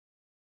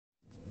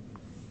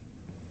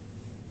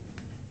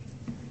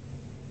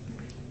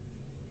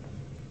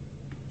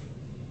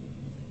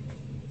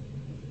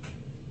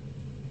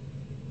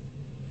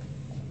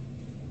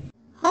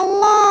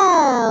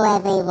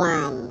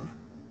everyone.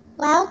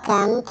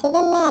 Welcome to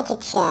the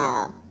Magic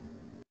Show.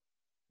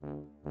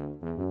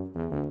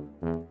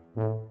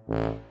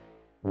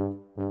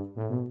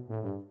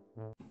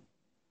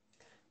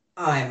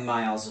 I'm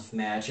Miles of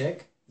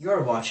Magic.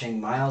 You're watching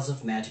Miles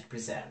of Magic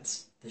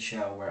Presents, the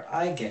show where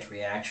I get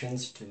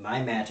reactions to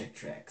my magic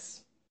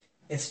tricks.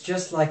 It's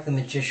just like the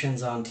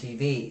magicians on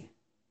TV,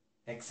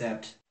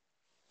 except,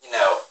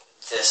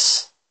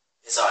 this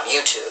is on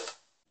YouTube.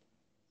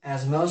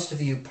 As most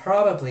of you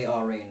probably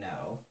already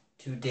know,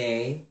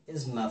 today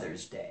is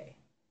Mother's Day.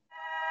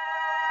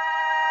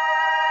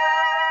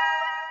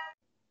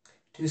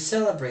 To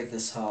celebrate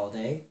this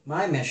holiday,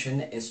 my mission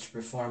is to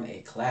perform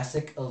a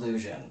classic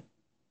illusion.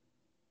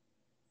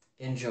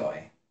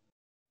 Enjoy.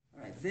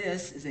 Alright,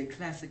 this is a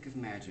classic of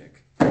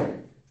magic.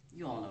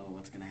 You all know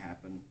what's going to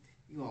happen.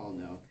 You all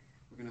know.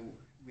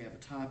 We have a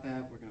top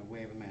hat, we're going to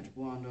wave a magic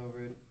wand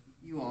over it.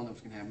 You all know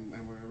what's going to happen,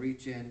 and we're going to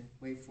reach in,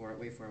 wait for it,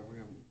 we're going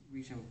to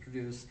reach in and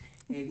produce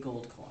a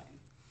gold coin.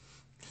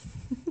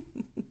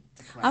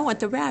 I want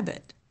the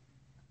rabbit.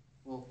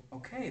 Well,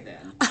 okay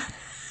then.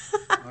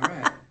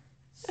 Alright.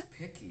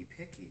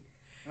 Picky.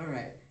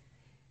 Alright.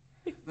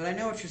 But I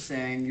know what you're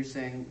saying. You're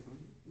saying,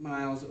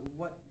 Miles,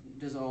 what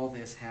does all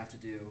this have to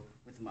do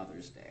with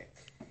Mother's Day?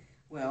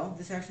 Well,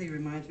 this actually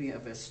reminds me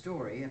of a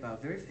story about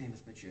a very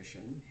famous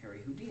magician,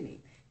 Harry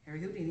Houdini. Harry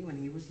Houdini, when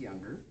he was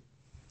younger,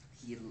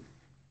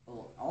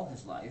 all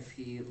his life,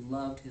 he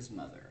loved his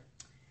mother.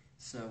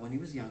 So when he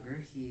was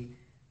younger, he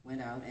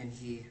went out and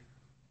he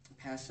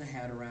passed a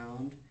hat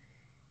around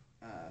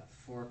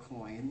for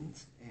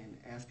coins and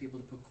asked people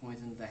to put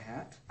coins in the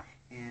hat.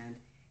 And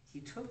he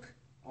took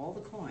all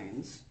the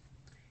coins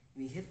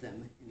and he hid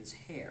them in his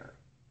hair,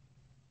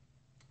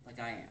 like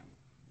I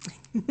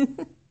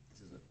am.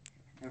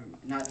 Never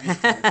mind, not his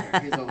hair,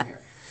 his own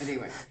hair. But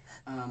anyway,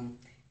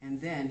 and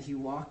then he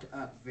walked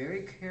up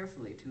very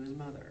carefully to his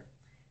mother,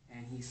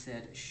 and he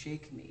said,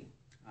 "Shake me,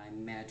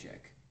 I'm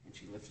magic." And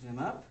she lifted him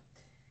up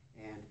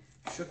and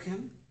shook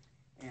him,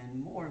 and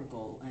more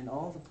gold, and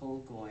all the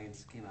gold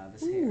coins came out of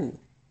his hair.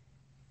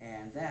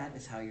 And that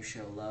is how you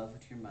show love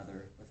to your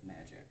mother with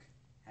magic.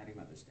 Happy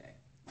Mother's Day.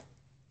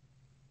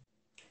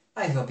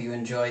 I hope you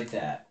enjoyed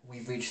that.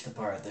 We've reached the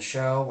part of the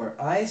show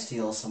where I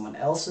steal someone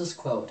else's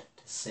quote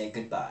to say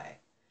goodbye.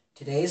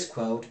 Today's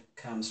quote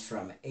comes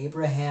from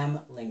Abraham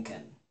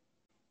Lincoln.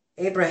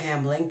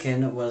 Abraham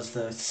Lincoln was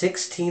the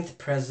 16th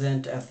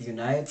President of the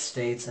United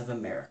States of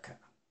America.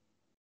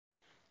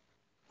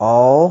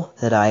 All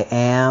that I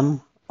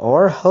am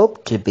or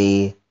hope to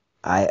be,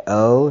 I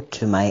owe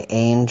to my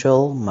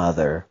angel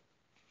mother.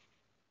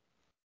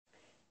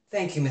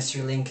 Thank you,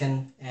 Mr.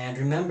 Lincoln. And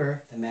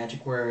remember, the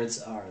magic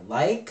words are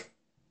like,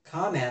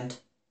 comment,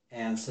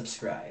 and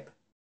subscribe.